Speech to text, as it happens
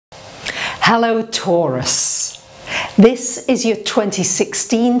Hello Taurus, this is your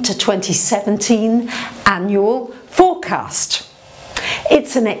 2016 to 2017 annual forecast.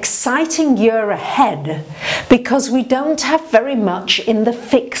 It's an exciting year ahead because we don't have very much in the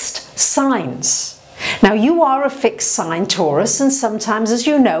fixed signs. Now you are a fixed sign Taurus, and sometimes, as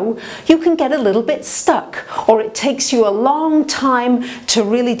you know, you can get a little bit stuck, or it takes you a long time to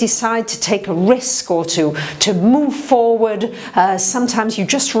really decide to take a risk or to move forward. Sometimes you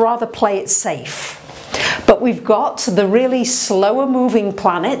just rather play it safe. But we've got the really slower moving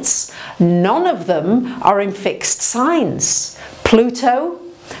planets. None of them are in fixed signs.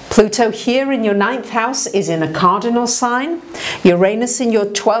 Pluto here in your 9th house is in a cardinal sign. Uranus in your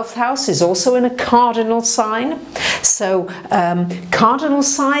 12th house is also in a cardinal sign. So cardinal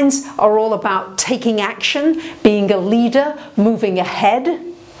signs are all about taking action, being a leader, moving ahead.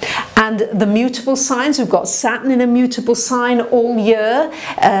 And the mutable signs, we've got Saturn in a mutable sign all year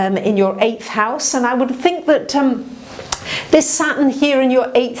in your 8th house. And I would think that this Saturn here in your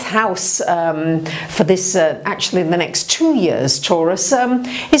 8th house for this, actually in the next 2 years, Taurus,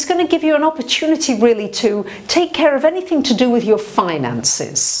 is going to give you an opportunity really to take care of anything to do with your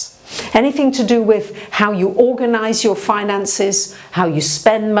finances. Anything to do with how you organize your finances, how you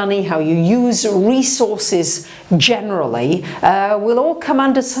spend money, how you use resources generally, will all come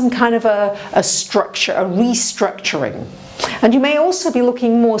under some kind of a structure, a restructuring. And you may also be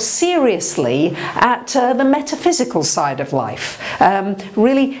looking more seriously at the metaphysical side of life.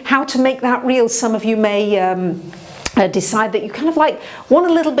 Really how to make that real. Some of you may decide that you kind of want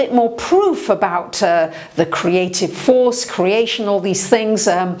a little bit more proof about the creative force, creation, all these things,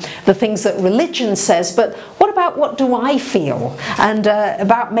 the things that religion says, but what do I feel? And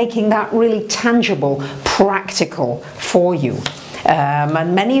about making that really tangible, practical for you.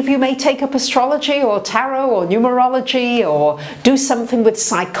 And many of you may take up astrology or tarot or numerology, or do something with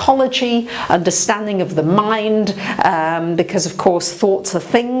psychology, understanding of the mind, because of course thoughts are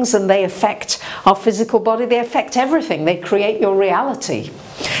things and they affect our physical body, they affect everything, they create your reality.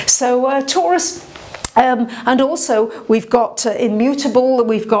 So Taurus, and also we've got immutable,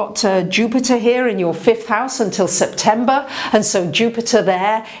 we've got Jupiter here in your 5th house until September, and so Jupiter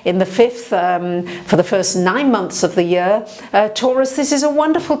there in the 5th for the first 9 months of the year. Taurus, this is a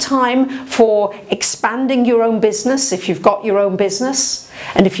wonderful time for expanding your own business if you've got your own business.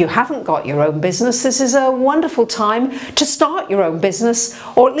 And if you haven't got your own business, this is a wonderful time to start your own business,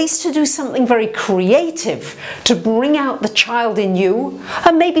 or at least to do something very creative to bring out the child in you.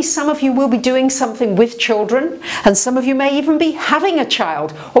 And maybe some of you will be doing something with children, and some of you may even be having a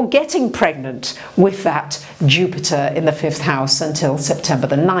child or getting pregnant with that Jupiter in the 5th house until September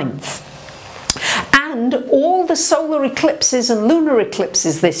the 9th. And all the solar eclipses and lunar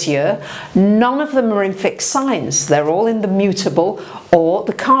eclipses this year, none of them are in fixed signs. They're all in the mutable or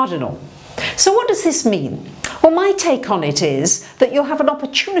the cardinal. So what does this mean? Well, my take on it is that you'll have an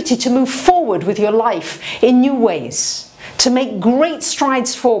opportunity to move forward with your life in new ways, to make great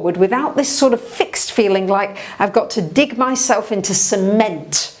strides forward without this sort of fixed feeling like I've got to dig myself into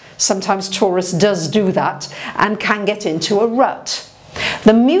cement. Sometimes Taurus does do that and can get into a rut.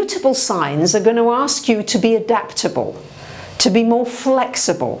 The mutable signs are going to ask you to be adaptable, to be more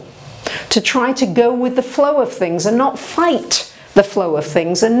flexible, to try to go with the flow of things and not fight the flow of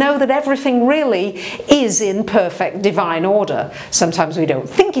things, and know that everything really is in perfect divine order. Sometimes we don't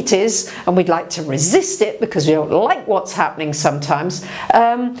think it is, and we'd like to resist it because we don't like what's happening sometimes,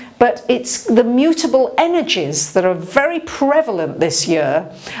 but it's the mutable energies that are very prevalent this year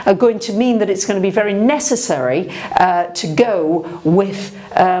are going to mean that it's going to be very necessary to go with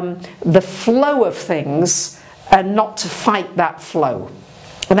the flow of things and not to fight that flow.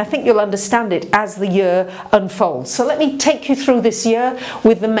 And I think you'll understand it as the year unfolds. So let me take you through this year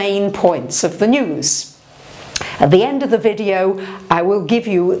with the main points of the news. At the end of the video, I will give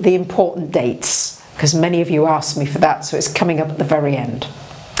you the important dates, because many of you asked me for that, so it's coming up at the very end.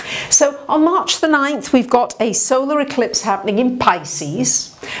 So on March the 9th, we've got a solar eclipse happening in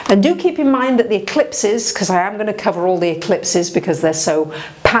Pisces. And do keep in mind that the eclipses, because I am going to cover all the eclipses because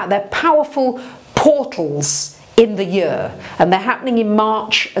they're powerful portals in the year, and they're happening in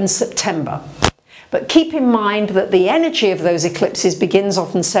March and September. But keep in mind that the energy of those eclipses begins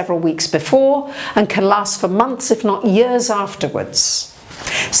often several weeks before and can last for months, if not years afterwards.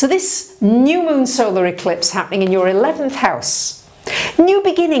 So this new moon solar eclipse happening in your 11th house, new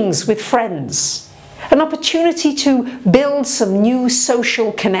beginnings with friends, an opportunity to build some new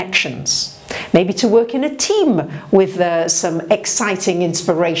social connections, maybe to work in a team with some exciting,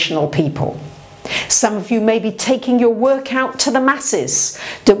 inspirational people. Some of you may be taking your work out to the masses,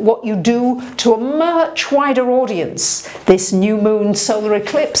 what you do to a much wider audience. This new moon solar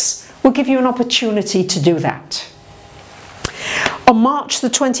eclipse will give you an opportunity to do that. On March the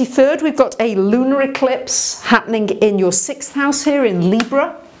 23rd, we've got a lunar eclipse happening in your 6th house here in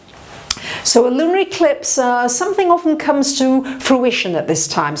Libra. So a lunar eclipse, something often comes to fruition at this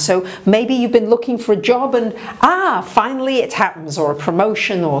time. So maybe you've been looking for a job and finally it happens, or a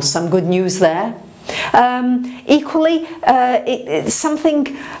promotion or some good news there. Equally,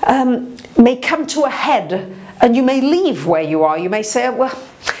 something may come to a head and you may leave where you are. You may say, well,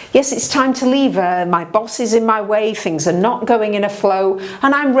 yes, it's time to leave. My boss is in my way, things are not going in a flow,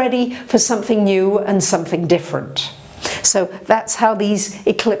 and I'm ready for something new and something different. So that's how these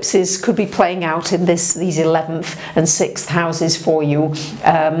eclipses could be playing out in these 11th and 6th houses for you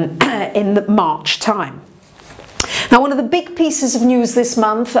in the March time. Now, one of the big pieces of news this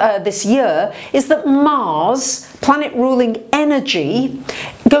month, this year, is that Mars, planet ruling energy,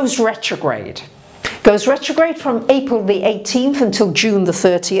 goes retrograde. Goes retrograde from April the 18th until June the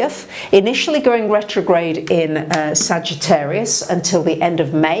 30th, initially going retrograde in Sagittarius until the end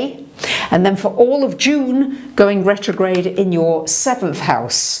of May, and then for all of June going retrograde in your 7th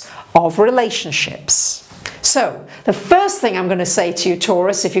house of relationships. So the first thing I'm going to say to you,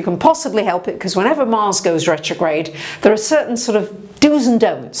 Taurus, if you can possibly help it, because whenever Mars goes retrograde, there are certain sort of do's and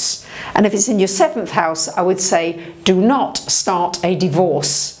don'ts, and if it's in your 7th house, I would say do not start a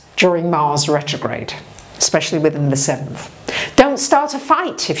divorce during Mars retrograde, especially within the 7th. Don't start a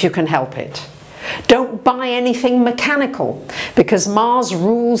fight if you can help it. Don't buy anything mechanical, because Mars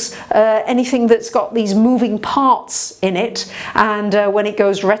rules anything that's got these moving parts in it, and when it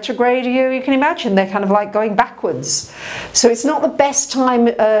goes retrograde, you can imagine they're kind of like going backwards. So it's not the best time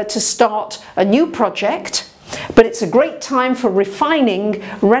to start a new project, but it's a great time for refining,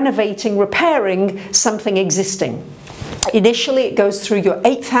 renovating, repairing something existing. Initially it goes through your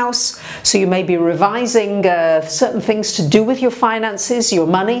 8th house, so you may be revising certain things to do with your finances, your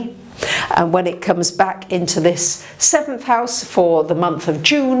money. And when it comes back into this 7th house for the month of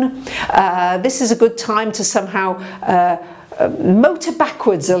June, this is a good time to somehow motor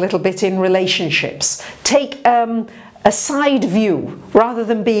backwards a little bit in relationships. Take a side view. Rather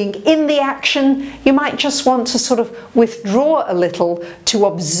than being in the action, you might just want to sort of withdraw a little to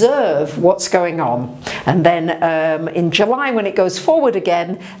observe what's going on. And then in July, when it goes forward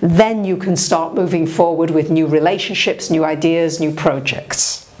again, then you can start moving forward with new relationships, new ideas, new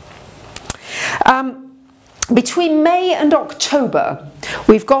projects. Between May and October,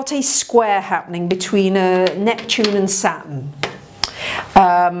 we've got a square happening between Neptune and Saturn.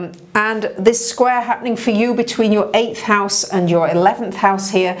 And this square happening for you between your 8th house and your 11th house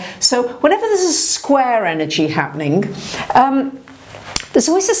here. So whenever there's a square energy happening, there's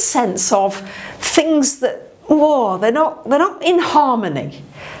always a sense of things that, they're not in harmony.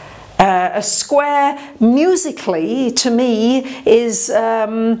 A square musically, to me, is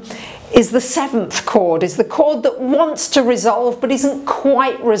the 7th chord, is the chord that wants to resolve but isn't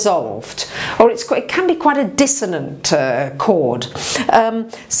quite resolved, or it can be quite a dissonant chord.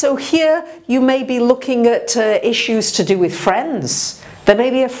 So here you may be looking at issues to do with friends. There may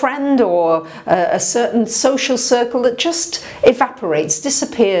be a friend or a certain social circle that just evaporates,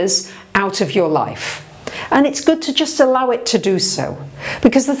 disappears out of your life. And it's good to just allow it to do so,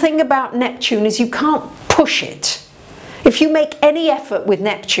 because the thing about Neptune is you can't push it. If you make any effort with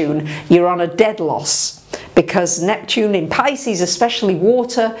Neptune, you're on a dead loss, because Neptune in Pisces, especially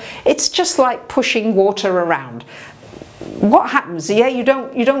water, it's just like pushing water around. What happens? Yeah, you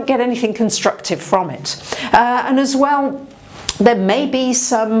don't get anything constructive from it. And as well, there may be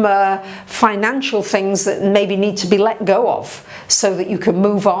some financial things that maybe need to be let go of so that you can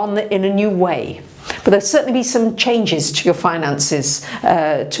move on in a new way. But there'll certainly be some changes to your finances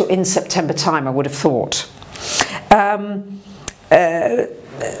in September time, I would have thought.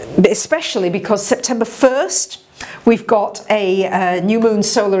 Especially because September 1st, we've got a new moon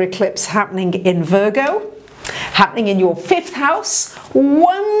solar eclipse happening in Virgo, happening in your 5th house.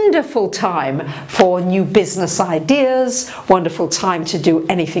 Wonderful time for new business ideas, wonderful time to do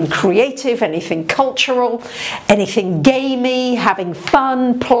anything creative, anything cultural, anything gamey, having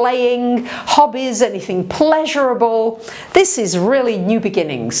fun, playing, hobbies, anything pleasurable. This is really new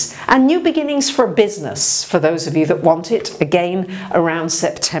beginnings, and new beginnings for business for those of you that want it, again around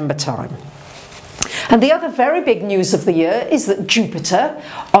September time. And the other very big news of the year is that Jupiter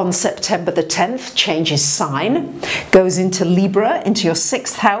on September the 10th changes sign, goes into Libra, into your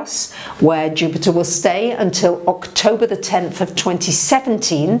 6th house, where Jupiter will stay until October the 10th of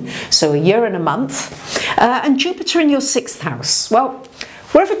 2017, so a year and a month. And Jupiter in your 6th house, well,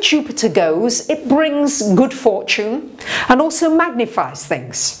 wherever Jupiter goes, it brings good fortune and also magnifies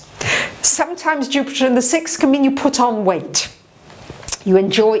things. Sometimes Jupiter in the 6th can mean you put on weight. You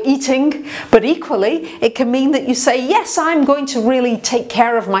enjoy eating, but equally it can mean that you say, yes, I'm going to really take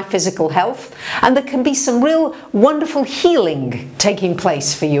care of my physical health, and there can be some real wonderful healing taking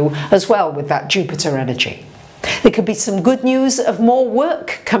place for you as well with that Jupiter energy. There could be some good news of more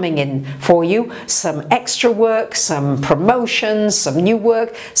work coming in for you, some extra work, some promotions, some new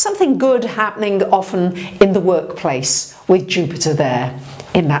work, something good happening often in the workplace with Jupiter there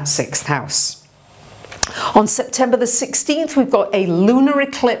in that 6th house. On September the 16th, we've got a lunar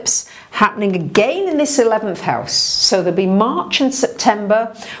eclipse happening again in this 11th house. So there'll be March and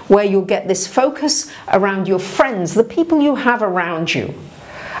September where you'll get this focus around your friends, the people you have around you.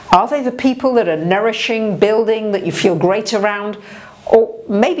 Are they the people that are nourishing, building, that you feel great around? Or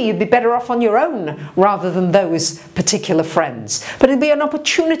maybe you'd be better off on your own rather than those particular friends. But it'll be an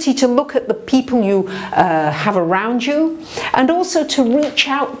opportunity to look at the people you have around you, and also to reach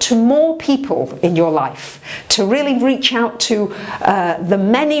out to more people in your life, to really reach out to the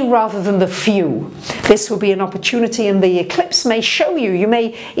many rather than the few. This will be an opportunity, and the eclipse may show you,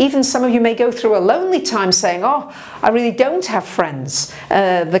 some of you may go through a lonely time saying, oh, I really don't have friends,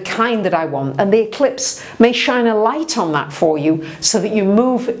 the kind that I want. And the eclipse may shine a light on that for you, so that you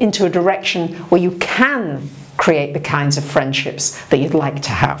move into a direction where you can create the kinds of friendships that you'd like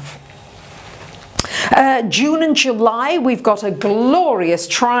to have. June and July, we've got a glorious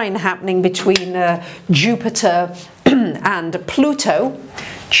trine happening between Jupiter and Pluto.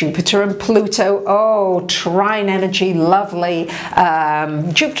 Jupiter and Pluto, oh, trine energy, lovely.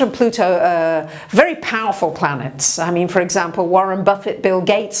 Jupiter and Pluto, very powerful planets. I mean, for example, Warren Buffett, Bill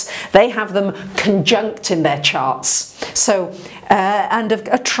Gates, they have them conjunct in their charts. So, and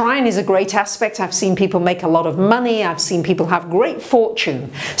a trine is a great aspect. I've seen people make a lot of money. I've seen people have great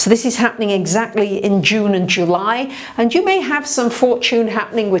fortune. So this is happening exactly in June and July. And you may have some fortune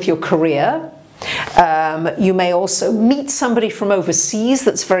happening with your career. You may also meet somebody from overseas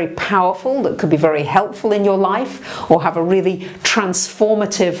that's very powerful, that could be very helpful in your life, or have a really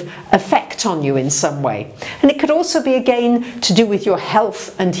transformative effect on you in some way. And it could also be again to do with your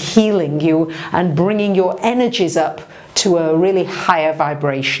health and healing you and bringing your energies up to a really higher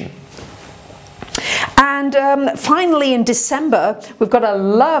vibration. And finally in December, we've got a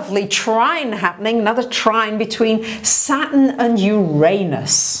lovely trine happening, another trine between Saturn and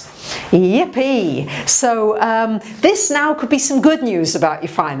Uranus. Yippee! So this now could be some good news about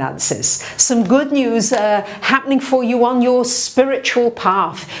your finances, some good news happening for you on your spiritual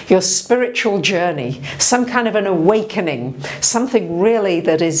path, your spiritual journey, some kind of an awakening, something really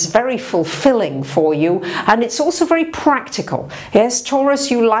that is very fulfilling for you, and it's also very practical. Yes,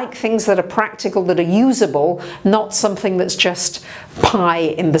 Taurus, you like things that are practical, that are usable, not something that's just pie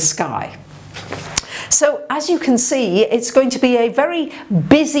in the sky. So as you can see, it's going to be a very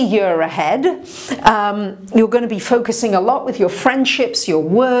busy year ahead. You're going to be focusing a lot with your friendships, your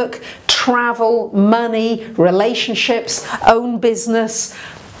work, travel, money, relationships, own business.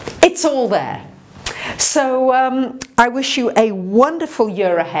 It's all there. So I wish you a wonderful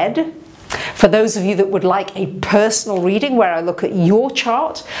year ahead. For those of you that would like a personal reading where I look at your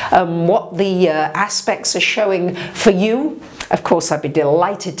chart, what the aspects are showing for you, of course I'd be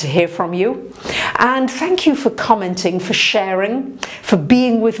delighted to hear from you. And thank you for commenting, for sharing, for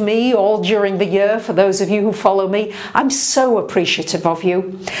being with me all during the year. For those of you who follow me, I'm so appreciative of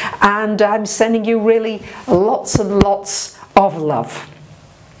you, and I'm sending you really lots and lots of love.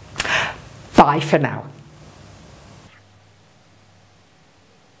 Bye for now.